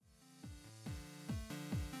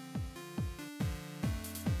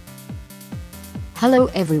Hello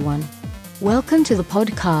everyone. Welcome to the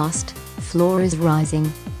podcast, Floor is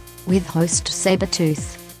Rising, with host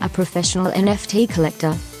Sabertooth, a professional NFT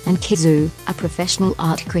collector, and Kizu, a professional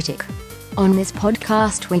art critic. On this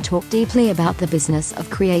podcast we talk deeply about the business of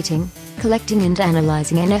creating, collecting and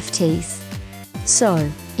analyzing NFTs. So,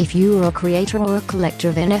 if you are a creator or a collector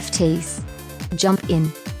of NFTs, jump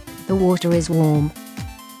in. The water is warm.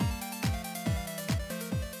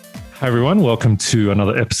 Hi, everyone. Welcome to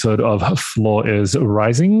another episode of Floor is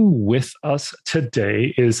Rising. With us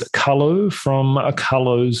today is Carlo from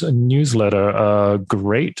Carlo's newsletter, a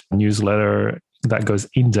great newsletter that goes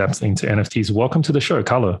in depth into NFTs. Welcome to the show,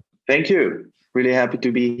 Carlo. Thank you. Really happy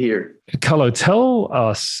to be here. Carlo, tell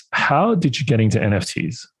us, how did you get into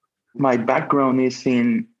NFTs? My background is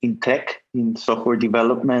in tech, in software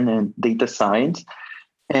development and data science.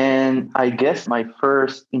 And I guess my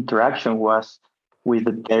first interaction was with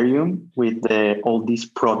Ethereum, with all these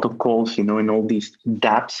protocols, and all these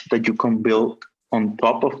dApps that you can build on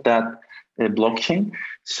top of that blockchain.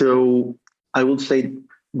 So I would say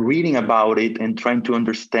reading about it and trying to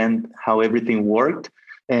understand how everything worked.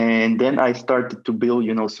 And then I started to build,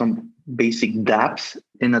 some basic dApps.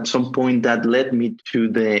 And at some point that led me to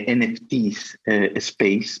the NFTs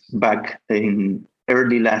space back in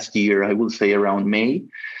early last year, I will say around May.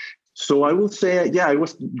 So I will say, I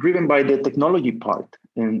was driven by the technology part,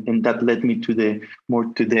 and that led me to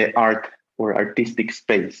the art or artistic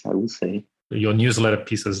space, I would say. Your newsletter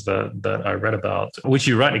pieces that I read about, which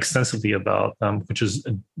you write extensively about, which is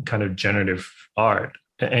kind of generative art.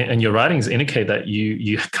 And your writings indicate that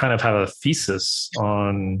you kind of have a thesis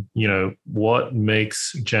on, what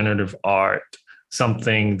makes generative art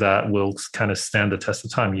something that will kind of stand the test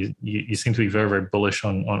of time. You seem to be very, very bullish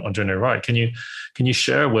on generative art. Can you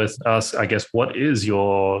share with us, I guess, what is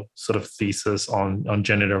your sort of thesis on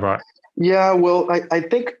generative art? Yeah, well, I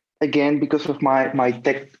think, again, because of my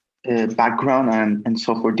tech background and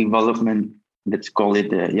software development, let's call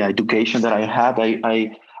it education that I had,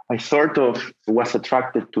 I sort of was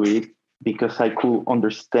attracted to it because I could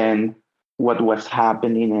understand what was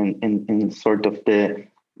happening and sort of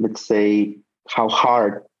let's say, how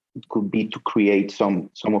hard it could be to create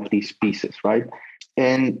some of these pieces, right?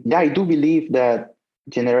 And I do believe that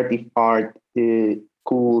generative art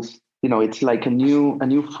it's like a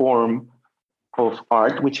new form of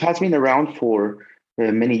art, which has been around for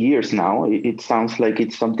many years now. It sounds like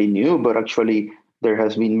it's something new, but actually there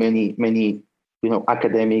has been many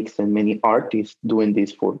academics and many artists doing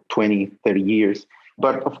this for 20, 30 years.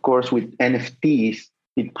 But of course, with NFTs,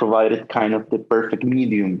 it provided kind of the perfect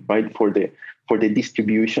medium, right, for the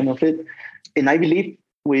distribution of it. And I believe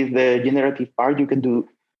with generative art, you can do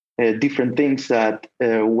different things that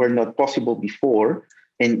were not possible before.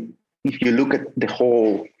 And if you look at the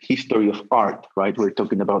whole history of art, right, we're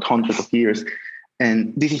talking about hundreds of years.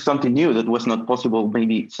 And this is something new that was not possible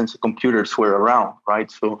maybe since the computers were around,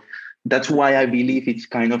 right? So that's why I believe it's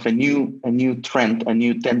kind of a new trend, a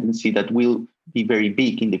new tendency that will be very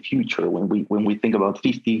big in the future. When we think about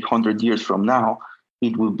 50, 100 years from now,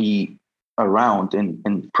 it will be around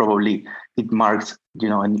and probably it marks,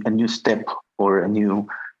 a new step or a new,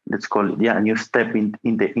 let's call it, a new step in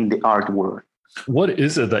the art world. What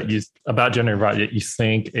is it about generative art that you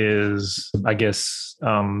think is, I guess,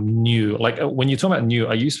 new? Like when you talk about new,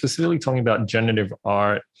 are you specifically talking about generative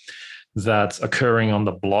art that's occurring on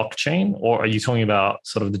the blockchain, or are you talking about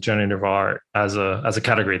sort of the generative art as a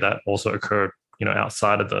category that also occurred,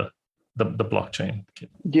 outside of the blockchain?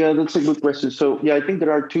 Yeah, that's a good question. So I think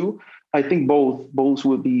there are two. I think both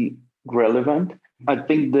will be relevant. I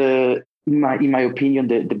think in my opinion,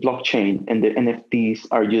 the blockchain and the NFTs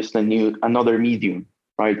are just another medium,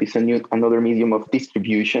 right? It's another medium of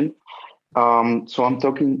distribution. So I'm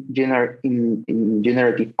talking in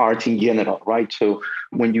generative arts in general, right? So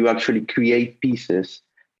when you actually create pieces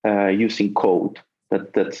using code,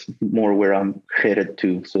 that's more where I'm headed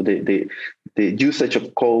to. So the usage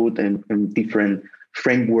of code and different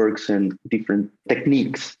frameworks and different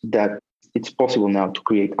techniques that it's possible now to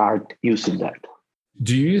create art using that.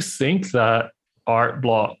 Do you think that Art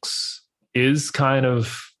Blocks is kind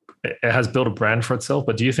of, it has built a brand for itself,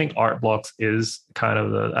 but do you think Art Blocks is kind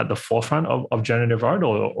of at the forefront of generative art,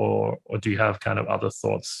 or do you have kind of other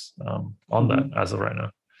thoughts on that as of right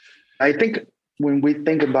now? I think when we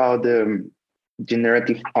think about the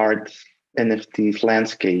generative art NFTs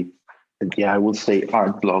landscape, I would say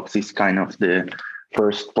Art Blocks is kind of the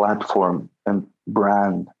first platform and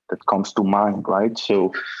brand that comes to mind, right?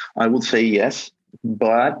 So I would say yes,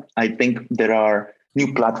 but I think there are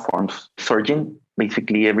new platforms surging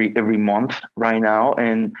basically every month right now.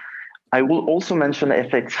 And I will also mention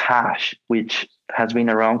FX Hash, which has been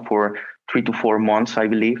around for 3 to 4 months, I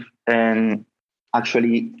believe. And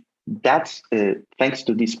actually, that's thanks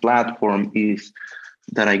to this platform is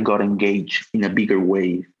that I got engaged in a bigger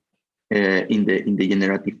way in the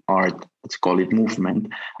generative art, let's call it,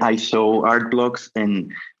 movement. I saw art blogs,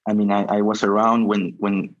 and I mean, I was around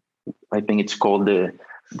when I think it's called the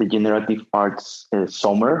generative arts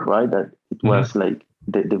summer, right? That it was like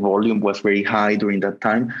the volume was very high during that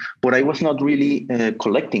time, but I was not really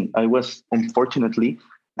collecting. I was, unfortunately,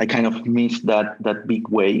 I kind of missed that big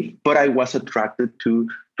wave, but I was attracted to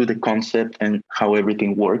the concept and how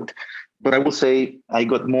everything worked. But I will say I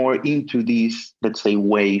got more into this, let's say,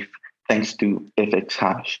 wave thanks to FX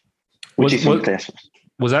Hash, which is in pesos.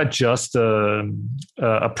 Was that just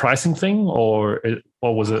a pricing thing, or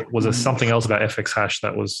was it something else about FX Hash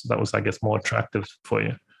that was I guess more attractive for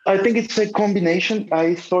you? I think it's a combination.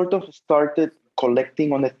 I sort of started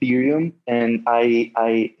collecting on Ethereum, and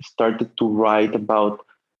I started to write about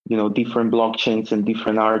different blockchains and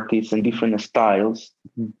different artists and different styles.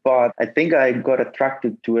 But I think I got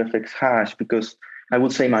attracted to FX Hash because I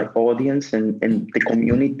would say my audience and the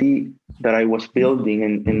community that I was building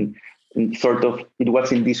and sort of it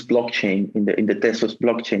was in this blockchain, in the Tezos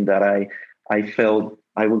blockchain, that I felt,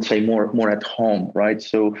 I would say, more at home, right?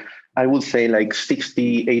 So I would say like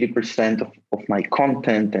 60-80% of my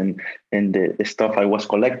content and the stuff I was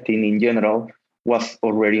collecting in general was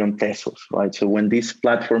already on Tezos, right? So when this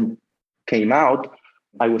platform came out,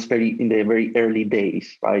 I was in the very early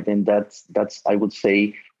days, right? And that's I would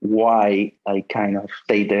say why I kind of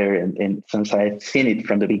stayed there, and since I've seen it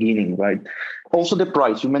from the beginning, right? Also the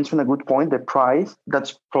price, you mentioned a good point. The price,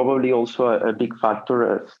 that's probably also a big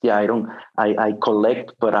factor. I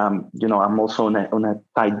collect, but I'm also on a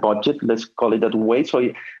tight budget. Let's call it that way. So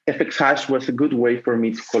FX Hash was a good way for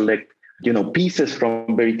me to collect, pieces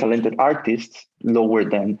from very talented artists lower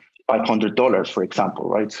than $500, for example,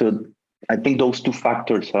 right? So I think those two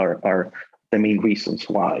factors are the main reasons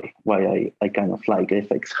why I kind of like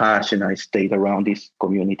FX Hash and I stayed around this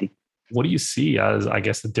community. What do you see as, I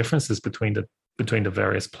guess, the differences between the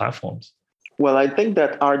various platforms? Well, I think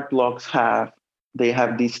that art blogs have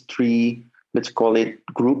these three, let's call it,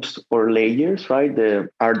 groups or layers, right? The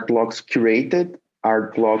art blogs curated,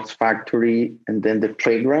 art blogs factory, and then the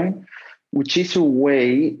playground, which is a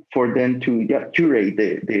way for them to curate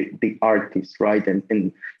the artist, right?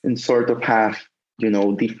 And sort of have,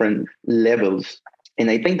 different levels.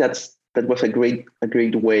 And I think that was a great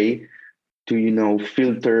way to,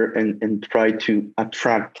 filter and try to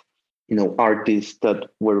attract, artists that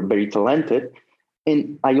were very talented.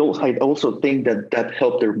 And I also think that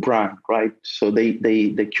helped their brand, right? So the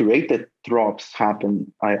curated drops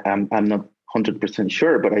happen. I'm not 100%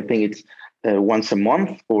 sure, but I think it's once a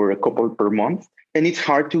month or a couple per month. And it's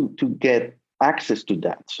hard to get access to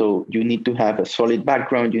that. So you need to have a solid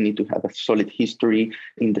background. You need to have a solid history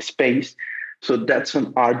in the space. So that's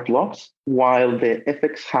on art blogs, while the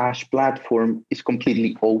FX Hash platform is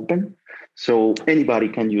completely open. So anybody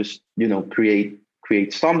can just,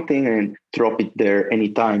 create something and drop it there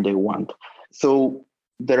anytime they want. So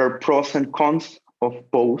there are pros and cons of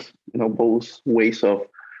both ways of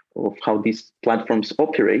how these platforms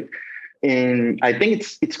operate. And I think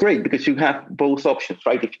it's great because you have both options,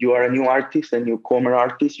 right? If you are a new artist, a newcomer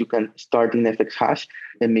artist, you can start in FX Hash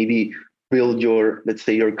and maybe build your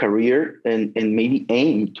career and maybe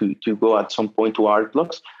aim to go at some point to art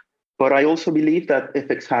blogs. But I also believe that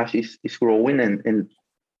FX Hash is growing and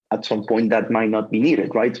at some point that might not be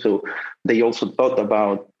needed, right? So they also thought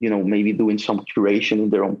about, maybe doing some curation in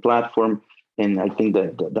their own platform. And I think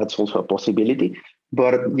that's also a possibility.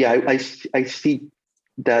 But yeah, I see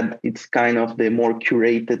that it's kind of the more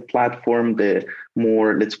curated platform, the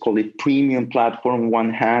more, let's call it, premium platform on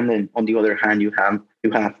one hand, and on the other hand, you have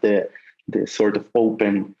the sort of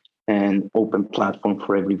open platform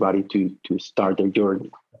for everybody to start their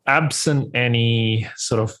journey. Absent any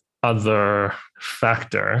sort of other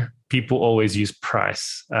factor, people always use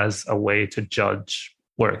price as a way to judge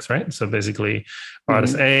works, right? So basically,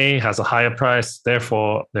 artist A has a higher price,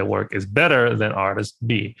 therefore their work is better than artist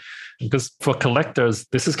B. Because for collectors,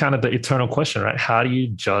 this is kind of the eternal question, right? How do you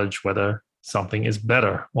judge whether something is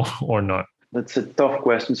better or not? That's a tough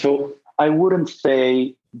question. So I wouldn't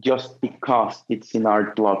say just because it's in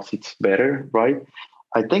art blogs, it's better, right?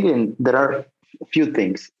 I think there are a few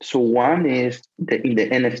things. So one is in the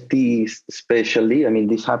NFTs, especially, I mean,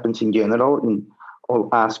 this happens in general in all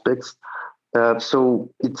aspects. So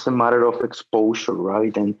it's a matter of exposure,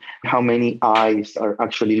 right? And how many eyes are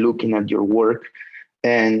actually looking at your work.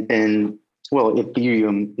 And well,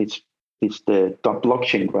 Ethereum is the top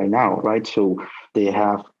blockchain right now, right? So they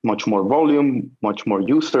have much more volume, much more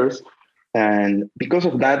users. And because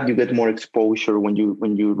of that, you get more exposure when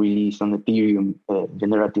you release on Ethereum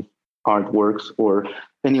generative artworks or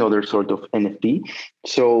any other sort of NFT.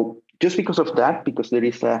 So just because of that, because there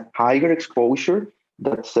is a higher exposure,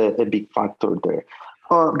 that's a big factor there.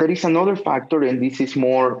 There is another factor, and this is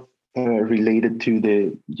more related to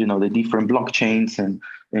the different blockchains and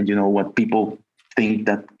what people think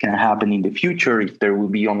that can happen in the future, if there will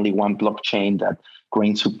be only one blockchain that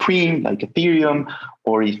reigns supreme, like Ethereum,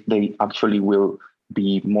 or if they actually will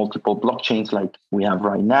be multiple blockchains like we have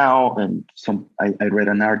right now. And I read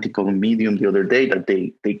an article on Medium the other day that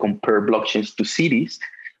they compare blockchains to cities,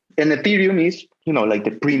 and Ethereum is like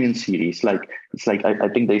the premium cities. It's like I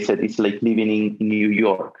think they said it's like living in New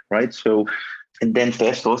York, right? So, and then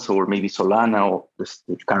Tezos or maybe Solana or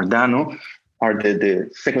Cardano are the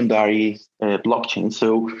secondary blockchain.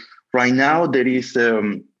 So right now there is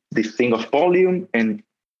this thing of volume, and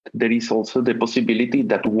there is also the possibility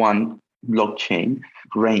that one blockchain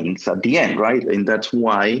reigns at the end, right? And that's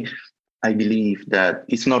why I believe that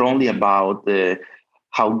it's not only about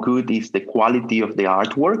how good is the quality of the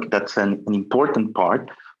artwork, that's an important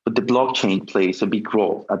part, but the blockchain plays a big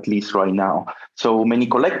role, at least right now. So many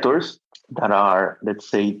collectors that are, let's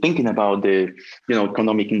say, thinking about the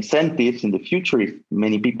economic incentives in the future, if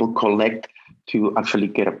many people collect to actually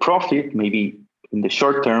get a profit, maybe in the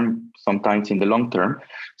short term, sometimes in the long term.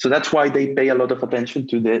 So that's why they pay a lot of attention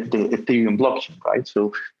to the Ethereum blockchain, right?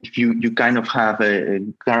 So if you kind of have a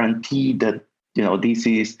guarantee that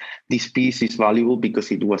this piece is valuable because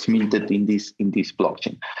it was minted in this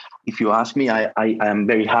blockchain. If you ask me, I am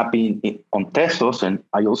very happy on Tezos, and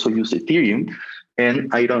I also use Ethereum,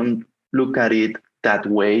 and I don't look at it that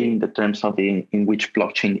way in the terms of in which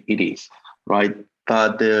blockchain it is, right?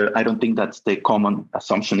 But I don't think that's the common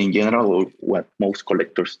assumption in general, or what most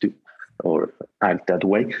collectors do or act that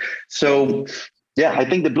way. So, yeah, I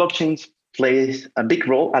think the blockchains plays a big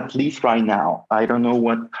role, at least right now. I don't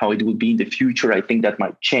know how it will be in the future. I think that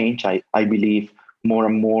might change. I believe more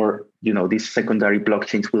and more, these secondary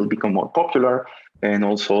blockchains will become more popular, and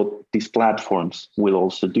also these platforms will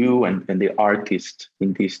also do, and the artists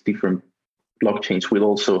in these different blockchains will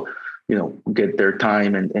also get their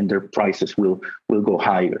time, and their prices will go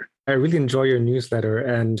higher. I really enjoy your newsletter.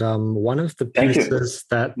 And one of the pieces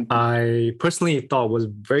that I personally thought was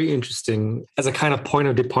very interesting as a kind of point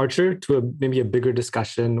of departure to maybe a bigger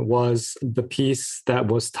discussion was the piece that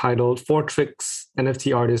was titled 4 Tricks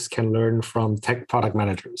NFT Artists Can Learn from Tech Product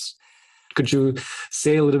Managers. Could you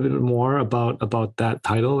say a little bit more about that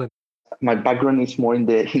title? My background is more in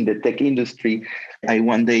the tech industry.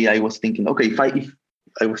 One day I was thinking, okay, if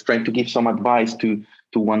I was trying to give some advice to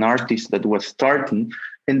one artist that was starting,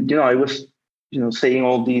 and I was saying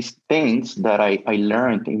all these things that I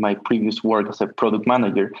learned in my previous work as a product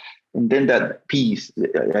manager, and then that piece,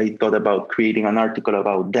 I thought about creating an article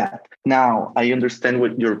about that. Now I understand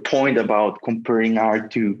what your point about comparing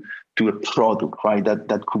art to a product, right?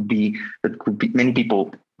 That could be many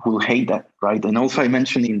people will hate that, right? And also I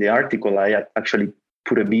mentioned in the article, I actually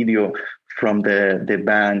put a video from the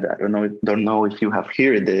band. I don't know if you have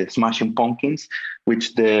heard the Smashing Pumpkins,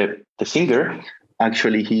 which the singer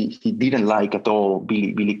actually he didn't like at all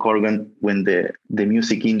Billy Corgan when the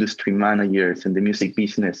music industry managers and the music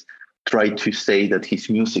business tried to say that his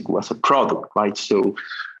music was a product, right? So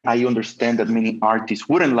I understand that many artists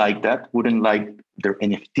wouldn't like their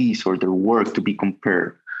NFTs or their work to be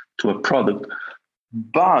compared to a product.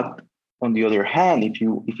 But on the other hand, if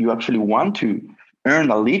you actually want to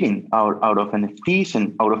earn a living out of NFTs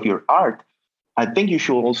and out of your art, I think you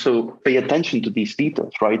should also pay attention to these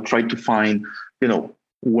details, right? Try to find,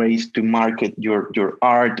 ways to market your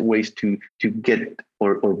art, ways to get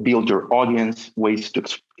or build your audience, ways to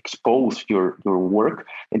expose your work.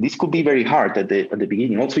 And this could be very hard at the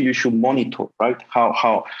beginning. Also, you should monitor, right?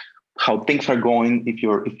 How things are going, if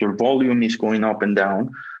your volume is going up and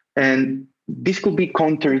down. And this could be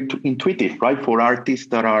counterintuitive, right? For artists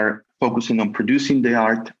that are focusing on producing the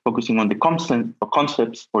art, focusing on the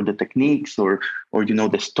concepts or the techniques or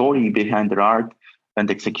the story behind their art and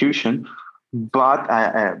the execution. But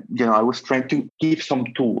I was trying to give some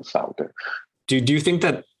tools out there. Do you think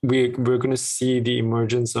that we're going to see the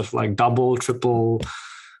emergence of like double, triple,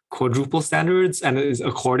 quadruple standards, and it is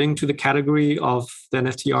according to the category of the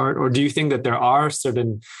NFT art? Or do you think that there are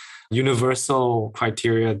certain universal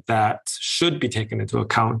criteria that should be taken into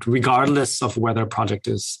account, regardless of whether a project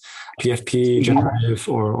is PFP, generative,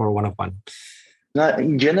 or one of one?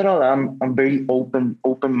 In general, I'm very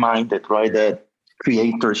open-minded, right? That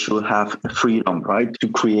creators should have freedom, right, to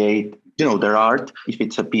create, their art, if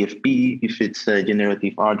it's a PFP, if it's a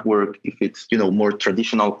generative artwork, if it's, more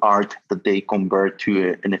traditional art that they convert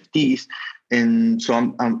to NFTs. And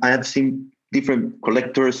so I have seen different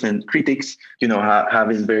collectors and critics,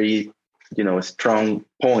 having very, strong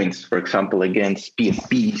points, for example, against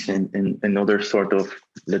PFPs and other sort of,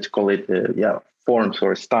 let's call it, forms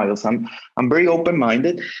or styles. I'm very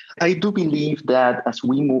open-minded. I do believe that as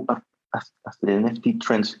we move up, as the NFT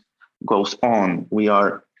trends goes on,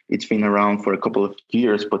 it's been around for a couple of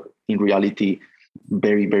years, but in reality,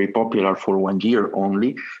 very, very popular for 1 year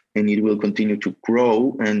only, and it will continue to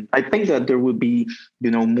grow. And I think that there will be,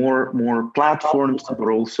 more platforms, but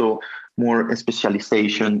also more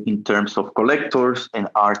specialization in terms of collectors and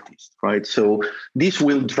artists, right? So this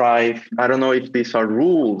will drive, I don't know if these are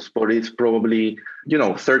rules, but it's probably,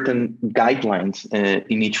 certain guidelines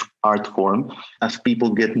in each art form as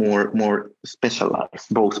people get more specialized,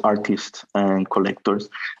 both artists and collectors.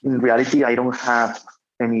 In reality, I don't have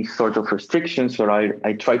any sort of restrictions, or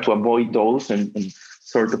I try to avoid those and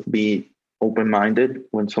sort of be open-minded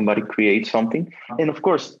when somebody creates something. And of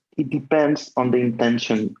course, it depends on the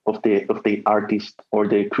intention of the artist or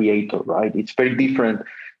the creator, right? It's very different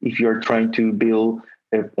if you're trying to build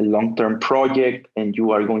a long-term project and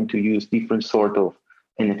you are going to use different sort of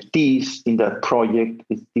NFTs in that project.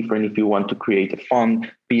 It's different if you want to create a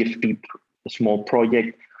fun PFP, a small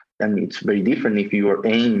project. And it's very different if your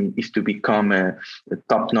aim is to become a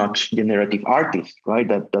top-notch generative artist, right?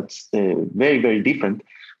 That's very, very different.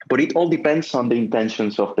 But it all depends on the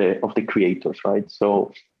intentions of the creators, right?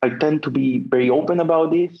 So I tend to be very open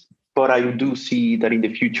about this, but I do see that in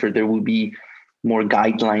the future there will be more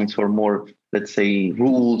guidelines or more, let's say,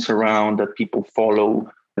 rules around that people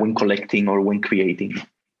follow when collecting or when creating.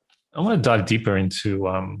 I want to dive deeper into,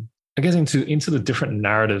 into the different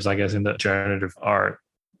narratives, in the generative art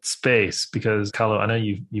space, because Carlo, I know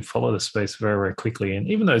you follow the space very, very quickly, and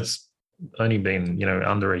even though it's only been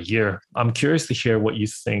under a year, I'm curious to hear what you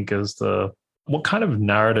think is what kind of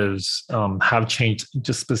narratives have changed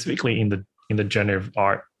just specifically in the generative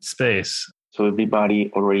art space. So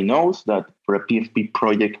everybody already knows that for a PFP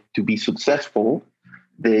project to be successful,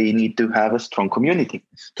 they need to have a strong community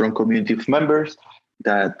of members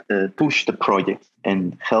that push the project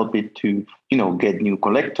and help it to get new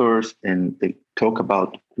collectors, and they talk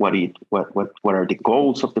about what are the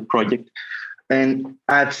goals of the project. And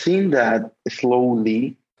I've seen that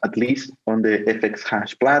slowly, at least on the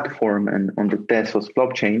FXHash platform and on the Tezos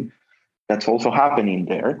blockchain, that's also happening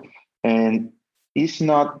there. And it's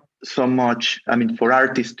not so much, for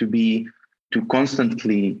artists to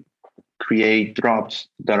constantly create drops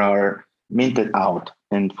that are minted out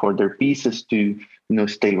and for their pieces to,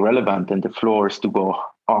 stay relevant and the floors to go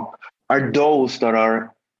up, are those that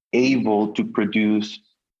are able to produce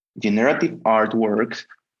generative artworks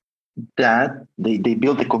that they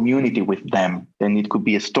build a community with them. And it could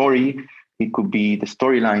be a story, it could be the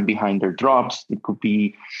storyline behind their drops, it could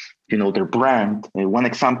be, their brand. One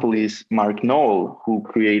example is Mark Knoll, who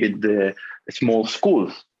created the small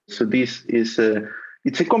schools. So this is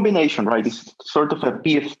it's a combination, right? It's sort of a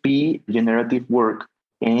PFP generative work.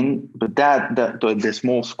 But the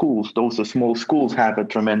small schools, those small schools have a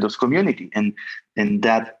tremendous community, and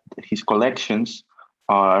that his collections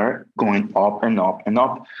are going up and up and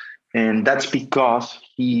up. And that's because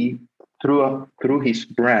he, through his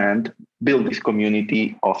brand, built this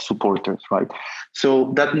community of supporters, right?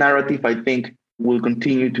 So that narrative, I think, will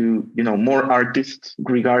continue to, more artists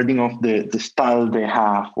regarding of the style they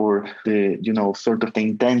have or the, sort of the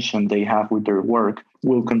intention they have with their work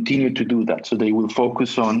will continue to do that. So they will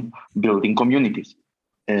focus on building communities.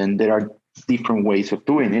 And there are different ways of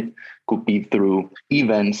doing it. Could be through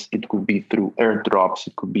events, it could be through airdrops,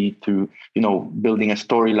 it could be through, building a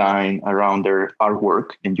storyline around their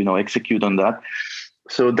artwork and, execute on that.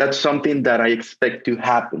 So that's something that I expect to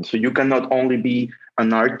happen. So you cannot only be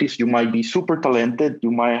an artist, you might be super talented,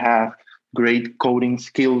 you might have great coding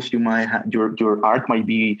skills, you might have your art might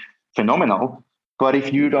be phenomenal, but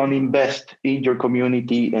if you don't invest in your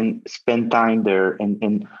community and spend time there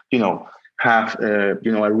and have a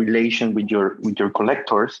relation with your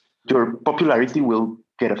collectors, your popularity will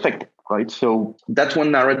get affected, right? So that's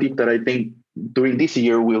one narrative that I think during this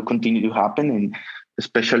year will continue to happen, and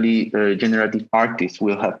especially generative artists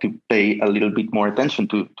will have to pay a little bit more attention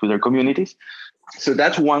to their communities. So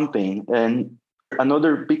that's one thing. And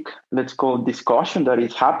another big, let's call it, discussion that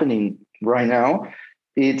is happening right now,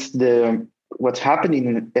 it's what's happening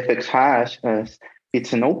in FXHash, as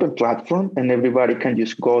it's an open platform and everybody can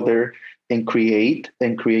just go there and create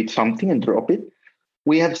something and drop it.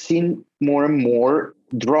 We have seen more and more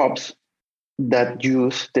drops that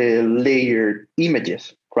use the layered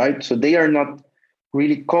images. right? So they are not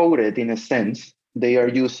really coded in a sense. They are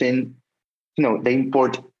using, they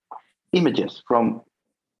import images from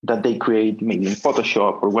that they create maybe in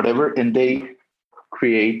Photoshop or whatever, and they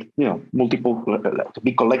create, multiple, like a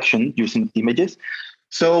big collection using images.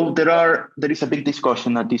 So there is a big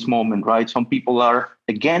discussion at this moment, right? Some people are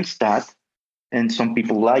against that, and some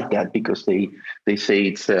people like that because they say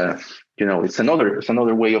it's it's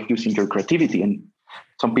another way of using your creativity. And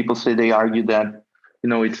some people say, they argue that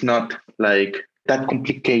it's not like that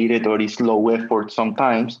complicated or it's low effort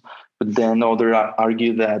sometimes. But then others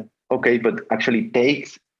argue that, okay, but actually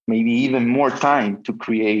takes maybe even more time to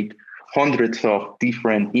create hundreds of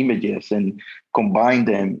different images and combine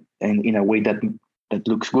them and in a way that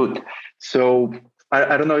looks good. So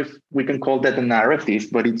I don't know if we can call that a narrative,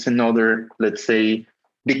 but it's another, let's say,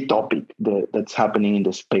 big topic that's happening in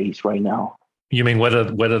the space right now. You mean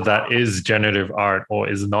whether that is generative art or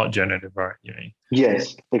is not generative art, you mean?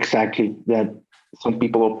 Yes, exactly. That some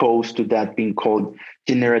people oppose to that being called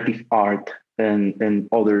generative art, and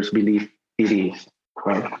others believe it is,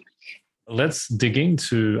 right? Let's dig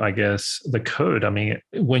into, I guess, the code. I mean,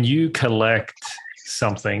 when you collect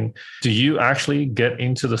something, do you actually get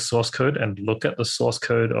into the source code and look at the source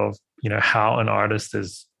code of, how an artist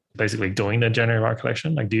is basically doing their generative art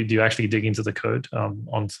collection? Like, do you actually dig into the code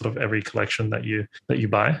on sort of every collection that you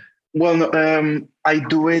buy? Well, I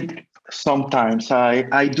do it sometimes.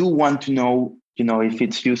 I do want to know, if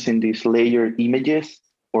it's using these layered images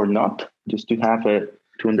or not, just to have to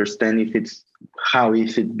understand if it's, how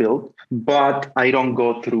is it built. But I don't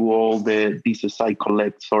go through all this as I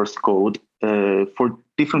collect source code for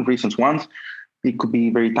different reasons. One, it could be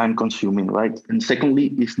very time consuming, right? And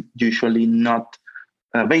secondly, it's usually not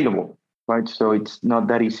available, right? So it's not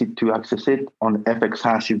that easy to access it. On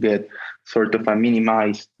FXHash, you get sort of a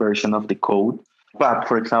minimized version of the code. But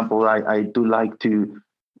for example, I do like to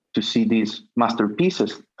see these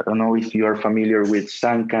masterpieces. I don't know if you are familiar with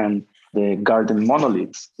Sankan, the garden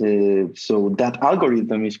monoliths. So that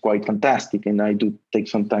algorithm is quite fantastic, and I do take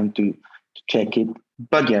some time to check it.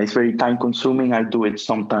 But yeah, it's very time consuming. I do it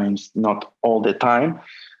sometimes, not all the time.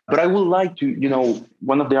 But I would like to,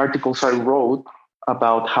 one of the articles I wrote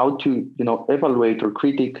about how to, evaluate or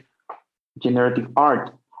critique generative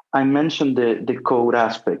art, I mentioned the code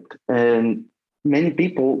aspect, and many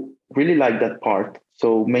people really like that part.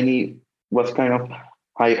 So many was kind of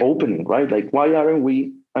eye-opening, right? Like, why aren't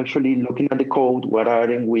we actually looking at the code? Why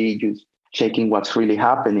aren't we just checking what's really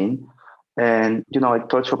happening? And, I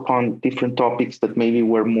touched upon different topics that maybe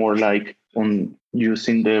were more like on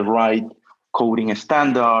using the right coding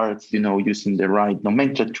standards, using the right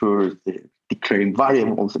nomenclature, declaring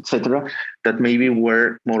variables, etc., that maybe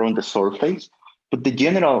were more on the surface. But the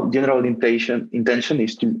general intention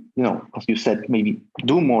is to, as you said, maybe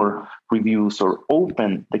do more reviews or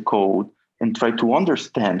open the code and try to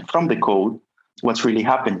understand from the code what's really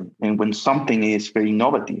happening. And when something is very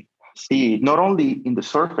innovative, see it not only in the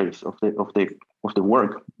surface of the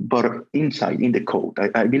work, but inside in the code.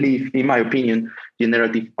 I believe, in my opinion,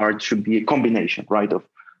 generative art should be a combination, right, of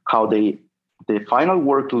how the final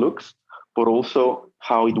work looks, but also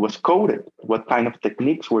how it was coded, what kind of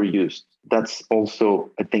techniques were used. That's also,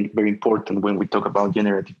 I think, very important when we talk about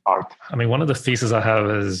generative art. I mean, one of the theses I have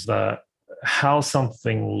is that how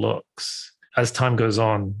something looks as time goes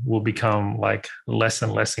on will become like less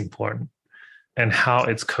and less important, and how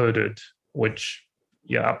it's coded, which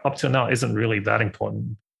up till now isn't really that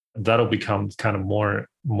important, that'll become kind of more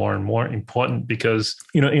and more important, because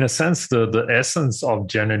in a sense the essence of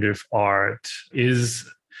generative art is,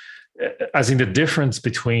 as in the difference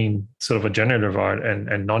between sort of a generative art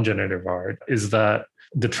and non-generative art, is that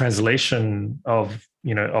the translation of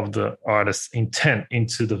the artist's intent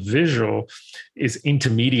into the visual is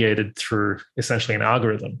intermediated through essentially an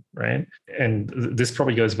algorithm, right? And this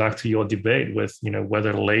probably goes back to your debate with,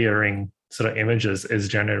 whether layering sort of images is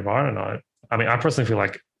generative art or not. I mean, I personally feel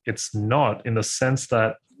like it's not, in the sense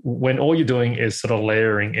that when all you're doing is sort of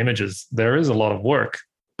layering images, there is a lot of work.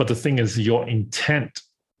 But the thing is, your intent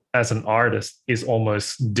as an artist is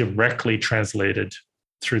almost directly translated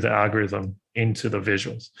through the algorithm into the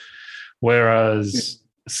visuals. Whereas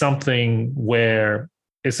something where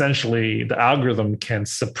essentially the algorithm can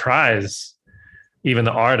surprise even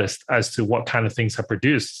the artist as to what kind of things are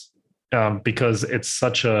produced, because it's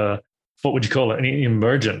such a, what would you call it, an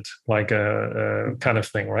emergent, like a kind of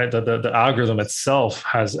thing, right? The algorithm itself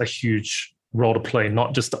has a huge role to play,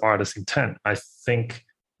 not just the artist's intent. I think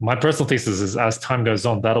my personal thesis is, as time goes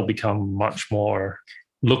on, that'll become much more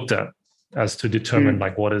looked at as to determine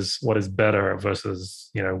like what is better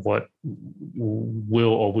versus what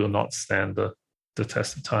will or will not stand the the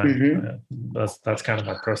test of time. That's kind of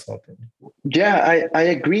my personal opinion. Yeah, I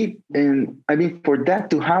agree. And I mean, for that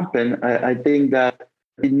to happen, I think that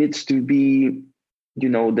it needs to be,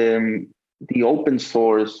 the open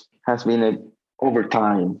source has been over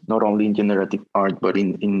time, not only in generative art, but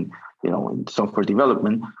in software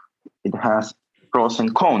development, it has pros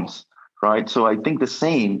and cons, right? So I think the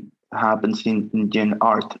same happens in gen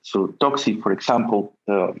art. So Toxi, for example,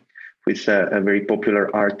 who is a very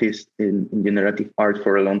popular artist in generative art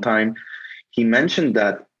for a long time, he mentioned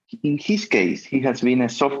that in his case, he has been a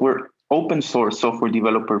open source software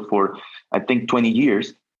developer for, I think, 20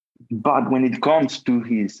 years. But when it comes to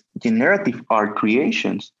his generative art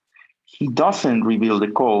creations, he doesn't reveal the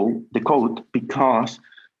code because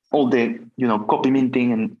all the copy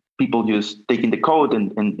minting and people just taking the code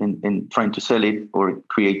and trying to sell it or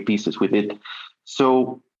create pieces with it.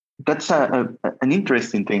 So that's an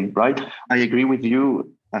interesting thing, right? I agree with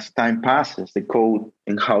you. As time passes, the code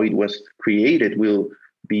and how it was created will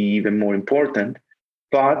be even more important.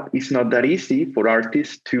 But it's not that easy for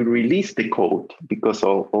artists to release the code because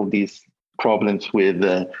of all these problems with,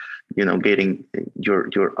 getting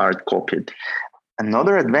your art copied.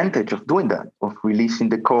 Another advantage of doing that, of releasing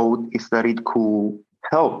the code, is that it could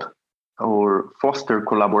help or foster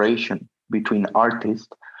collaboration between artists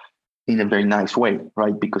in a very nice way,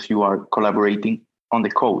 right? Because you are collaborating on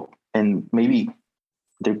the code, and maybe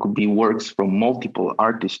there could be works from multiple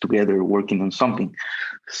artists together working on something.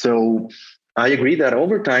 So I agree that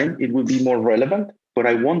over time it will be more relevant, but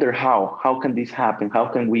I wonder how can this happen? How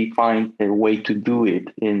can we find a way to do it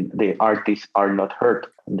and the artists are not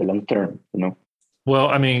hurt in the long term, Well,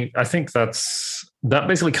 I mean, I think that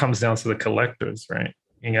basically comes down to the collectors, right?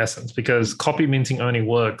 In essence, because copy minting only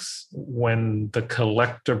works when the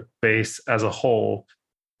collector base as a whole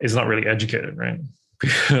is not really educated, right?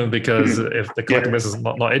 Because if the collector base is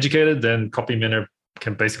not educated, then copy minter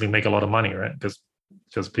can basically make a lot of money, right?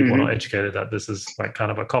 Because people are not educated that this is like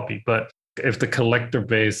kind of a copy. But if the collector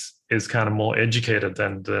base is kind of more educated,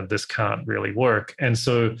 then this can't really work. And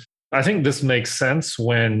so I think this makes sense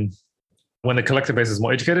when the collector base is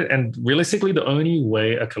more educated. And realistically, the only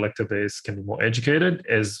way a collector base can be more educated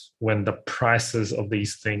is when the prices of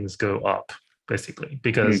these things go up, basically.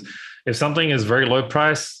 Because if something is very low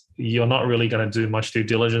price, you're not really going to do much due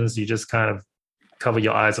diligence. You just kind of cover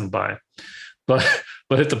your eyes and buy. But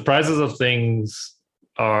if the prices of things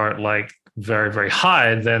are like very, very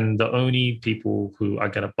high, then the only people who are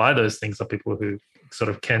going to buy those things are people who sort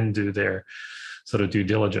of can do their sort of due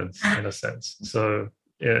diligence in a sense. So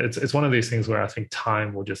yeah, it's one of these things where I think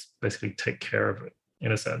time will just basically take care of it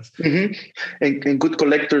in a sense. And good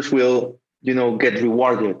collectors will, get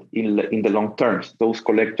rewarded in the long term. Those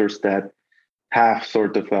collectors that have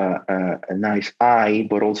sort of a nice eye,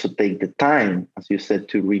 but also take the time, as you said,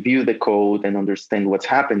 to review the code and understand what's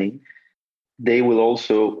happening. They will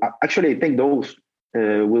also, actually, I think those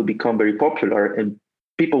will become very popular and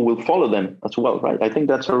people will follow them as well, right? I think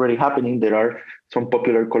that's already happening. There are some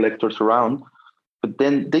popular collectors around, but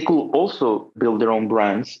then they could also build their own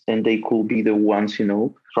brands and they could be the ones,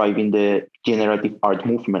 driving the generative art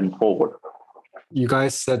movement forward. You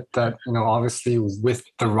guys said that, obviously with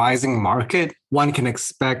the rising market, one can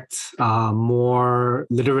expect more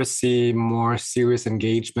literacy, more serious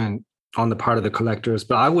engagement on the part of the collectors.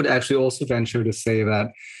 But I would actually also venture to say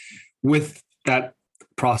that with that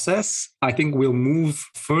process, I think we'll move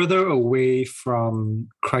further away from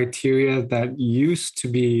criteria that used to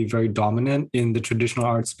be very dominant in the traditional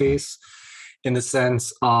art space, in the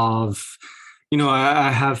sense of,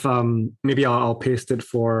 I have, maybe I'll paste it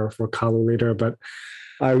for Carlo later, but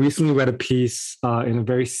I recently read a piece in a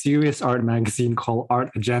very serious art magazine called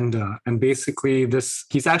Art Agenda. And basically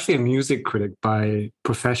he's actually a music critic by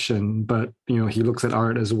profession, but, he looks at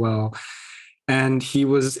art as well. And he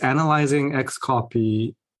was analyzing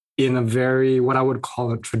Xcopy in a very, what I would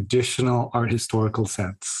call a traditional art historical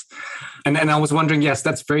sense. And I was wondering, yes,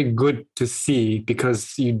 that's very good to see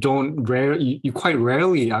because you quite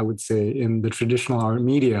rarely, I would say, in the traditional art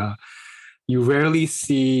media, you rarely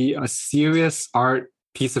see a serious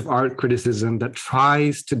piece of art criticism that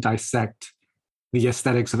tries to dissect the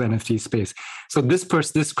aesthetics of NFT space. So this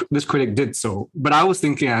critic did so. But I was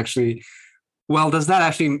thinking actually, well, does that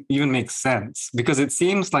actually even make sense? Because it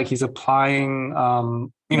seems like he's applying,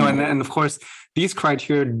 and of course, these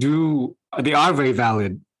criteria they are very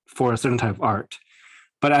valid for a certain type of art.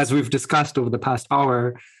 But as we've discussed over the past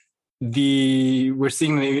hour, we're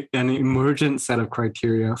seeing an emergent set of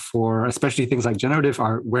criteria for especially things like generative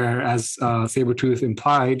art, where, as Sabertooth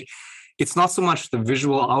implied, it's not so much the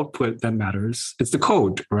visual output that matters, it's the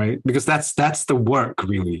code, right? Because that's the work,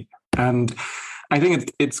 really. And I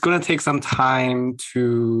think it's going to take some time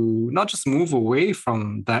to not just move away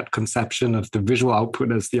from that conception of the visual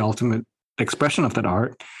output as the ultimate expression of that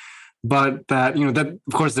art, but that, that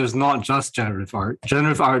of course there's not just generative art.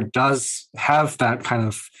 Generative art does have that kind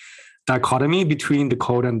of dichotomy between the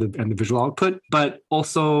code and the visual output, but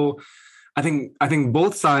also I think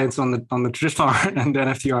both sides on the traditional art and the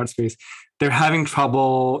NFT art space, they're having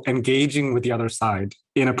trouble engaging with the other side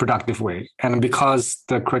in a productive way. And because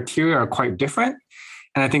the criteria are quite different,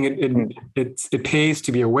 and I think it pays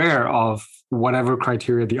to be aware of whatever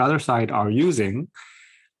criteria the other side are using.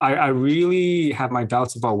 I really have my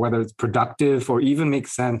doubts about whether it's productive or even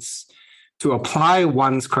makes sense to apply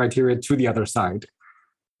one's criteria to the other side.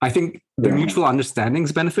 I think the mutual understanding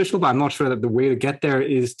is beneficial, but I'm not sure that the way to get there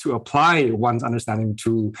is to apply one's understanding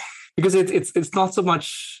to, because it's not so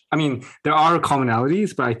much. I mean, there are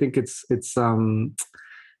commonalities, but I think it's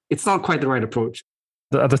not quite the right approach.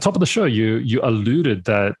 At the top of the show, you alluded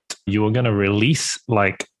that you were going to release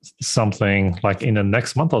like something like in the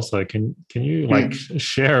next month or so. Can you like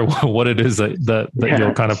share what it is that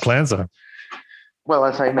your kind of plans are? Well,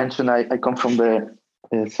 as I mentioned, I come from the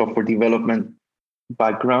software development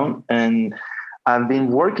background, and I've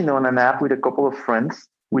been working on an app with a couple of friends,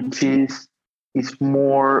 which is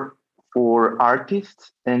more for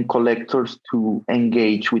artists and collectors to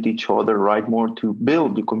engage with each other, right? More to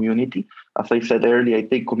build the community. As I said earlier, I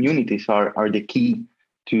think communities are the key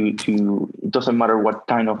to it doesn't matter what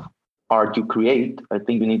kind of art you create. I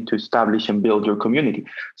think you need to establish and build your community.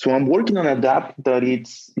 So I'm working on an app that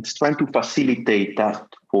it's trying to facilitate that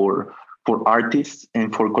for artists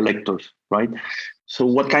and for collectors, right? So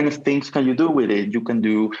what kind of things can you do with it? You can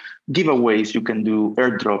do giveaways, you can do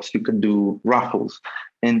airdrops, you can do raffles.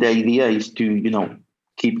 And the idea is to,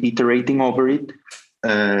 keep iterating over it,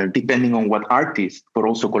 depending on what artists, but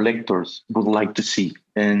also collectors would like to see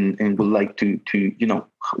and would like to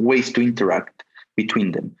ways to interact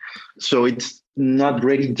between them. So it's not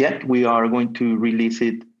ready yet. We are going to release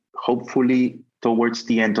it hopefully towards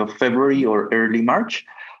the end of February or early March,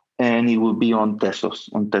 and it will be on Tezos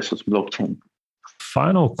blockchain.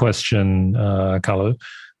 Final question, Carlo.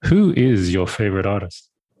 Who is your favorite artist?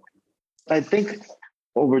 I think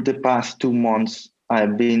over the past 2 months,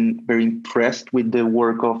 I've been very impressed with the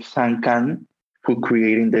work of Sang Khan, who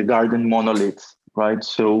created the Garden Monoliths, right?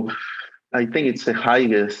 So I think it's the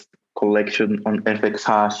highest collection on FX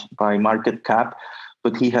Hash by market cap,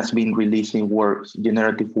 but he has been releasing works,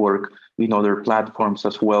 generative work, in other platforms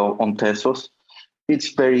as well on Tezos. It's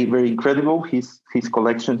very, very incredible. His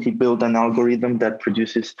collection, he built an algorithm that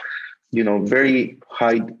produces, very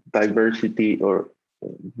high diversity or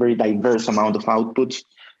very diverse amount of outputs.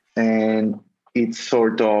 And it's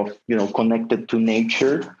sort of, connected to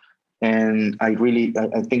nature. And I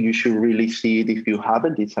think you should really see it if you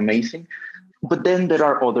haven't. It's amazing. But then there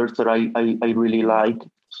are others that I really like.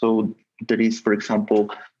 So there is, for example,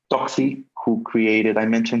 Toxi, who created, I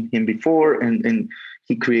mentioned him before, and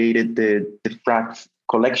he created the Frax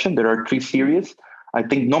collection. There are 3 series. I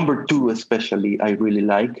think number 2 especially I really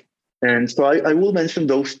like. And so I will mention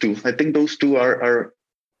those 2. I think those 2 are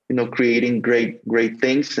creating great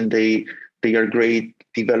things, and they are great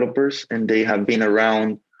developers, and they have been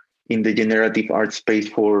around in the generative art space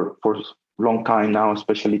for a long time now,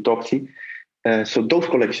 especially Toxi. So those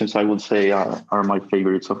collections, I would say, are my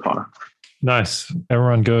favorites so far. Nice.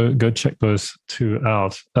 Everyone go check those 2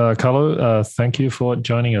 out. Carlo, thank you for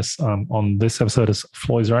joining us on this episode of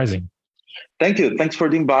Floor is Rising. Thank you. Thanks for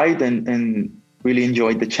the invite, and really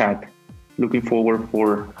enjoyed the chat. Looking forward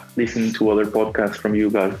for listening to other podcasts from you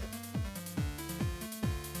guys.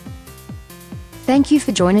 Thank you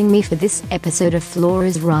for joining me for this episode of Floor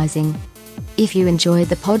is Rising. If you enjoyed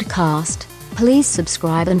the podcast, please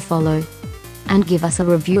subscribe and follow. And give us a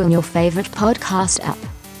review on your favorite podcast app.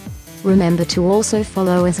 Remember to also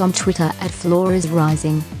follow us on Twitter at Floor is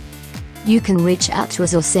Rising. You can reach out to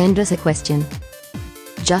us or send us a question.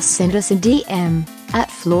 Just send us a DM at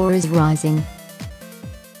Floor is Rising.